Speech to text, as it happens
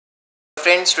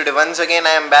Friends, today once again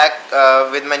I am back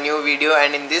with my new video,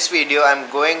 and in this video I am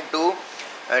going to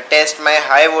test my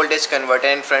high voltage converter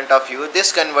in front of you.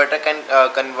 This converter can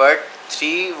convert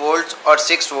 3 volts or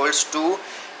 6 volts to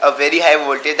a very high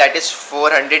voltage, that is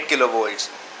 400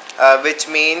 kilovolts, which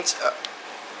means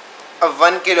a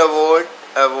 1 kilovolt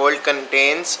volt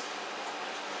contains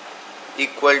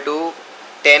equal to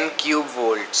 10 cube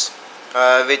volts,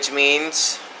 which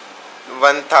means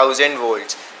 1000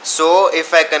 volts. So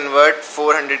if I convert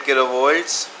 400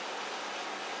 kilovolts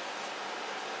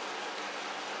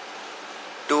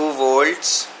to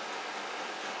volts,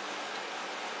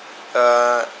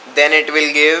 then it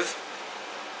will give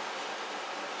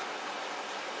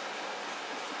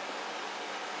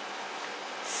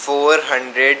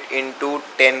 400 into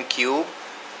 10 cube,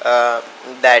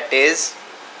 that is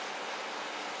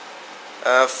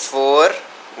 4,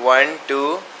 1,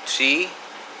 2, 3,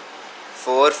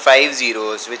 4, 5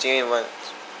 zeros, which means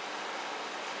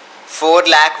 4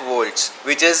 lakh volts,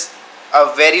 which is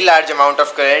a very large amount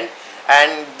of current,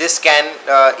 and this can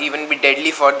even be deadly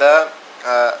for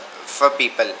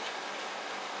people.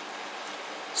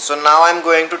 So now I am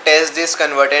going to test this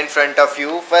converter in front of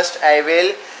you. First I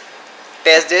will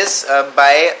test this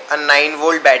by a 9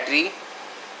 volt battery.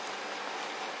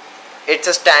 It's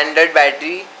a standard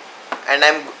battery, and I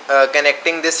am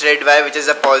connecting this red wire, which is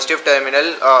a positive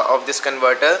terminal of this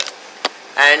converter,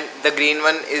 and the green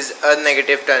one is a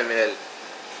negative terminal.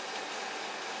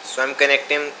 So I am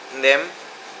connecting them.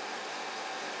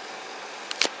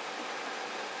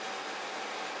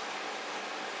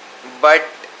 But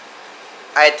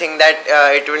I think that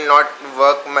it will not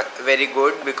work very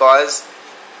good, because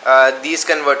these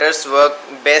converters work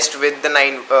best with the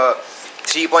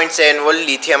 3.7 volt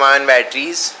lithium ion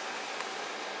batteries.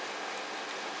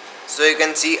 So you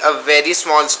can see a very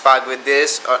small spark with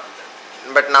this,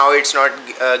 but now it's not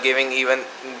giving even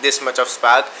this much of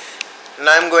spark.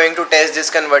 Now I'm going to test this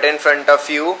converter in front of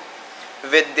you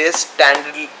with this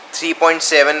standard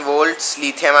 3.7 volts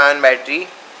lithium ion battery.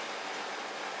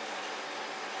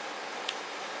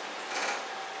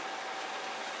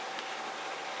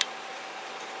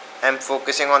 I'm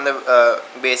focusing on the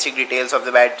basic details of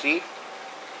the battery.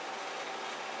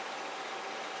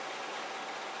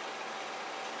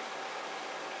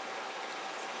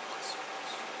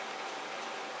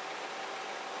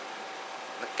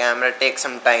 The camera takes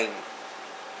some time.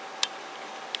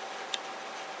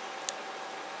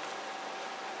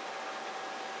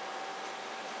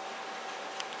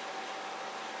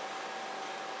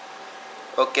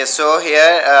 Okay, so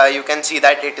here you can see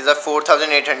that it is a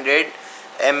 4800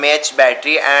 mAh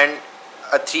battery and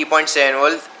a 3.7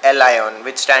 volt L-ion,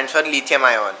 which stands for lithium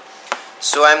ion.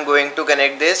 So I am going to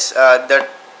connect this.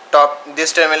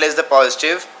 This terminal is the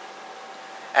positive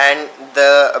and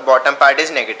the bottom part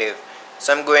is negative.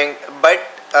 So I'm going, but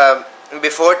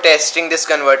before testing this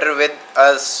converter with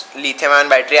a lithium ion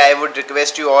battery, I would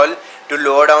request you all to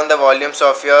lower down the volumes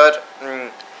of your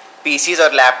PCs or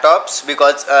laptops,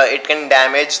 because it can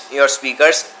damage your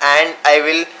speakers, and I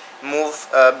will move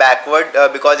backward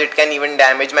because it can even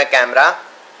damage my camera,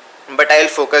 but I will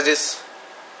focus this.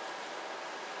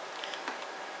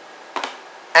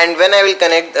 And when I will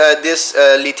connect this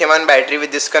lithium ion battery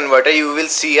with this converter, you will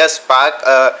see a spark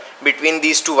between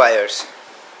these two wires.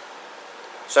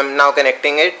 So I'm now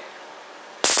connecting it. You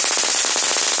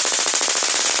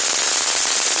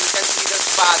can see the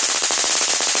spark.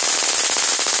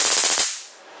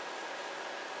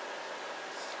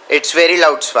 It's very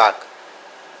loud spark.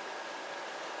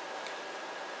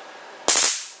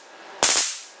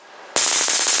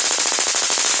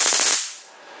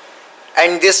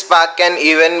 And this spark can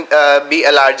even be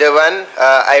a larger one.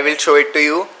 I will show it to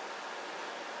you.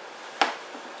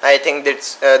 I think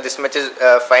that's this much is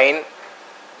fine.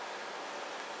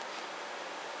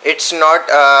 It's not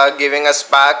giving a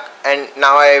spark, and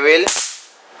now I will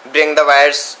bring the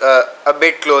wires a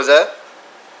bit closer.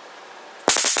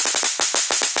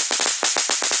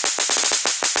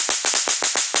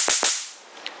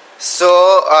 So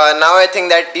now I think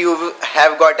that you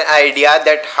have got an idea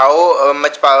that how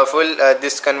much powerful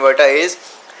this converter is,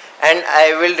 and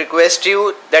I will request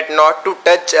you that not to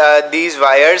touch these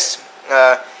wires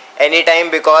anytime,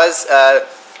 because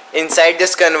inside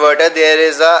this converter there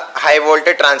is a high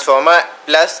voltage transformer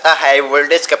plus a high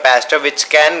voltage capacitor, which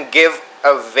can give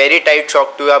a very tight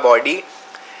shock to your body,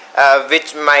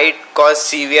 which might cause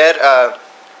severe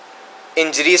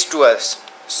injuries to us.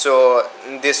 So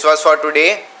this was for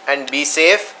today, and be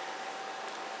safe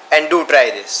and do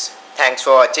try this. Thanks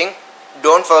for watching.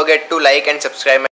 Don't forget to like and subscribe.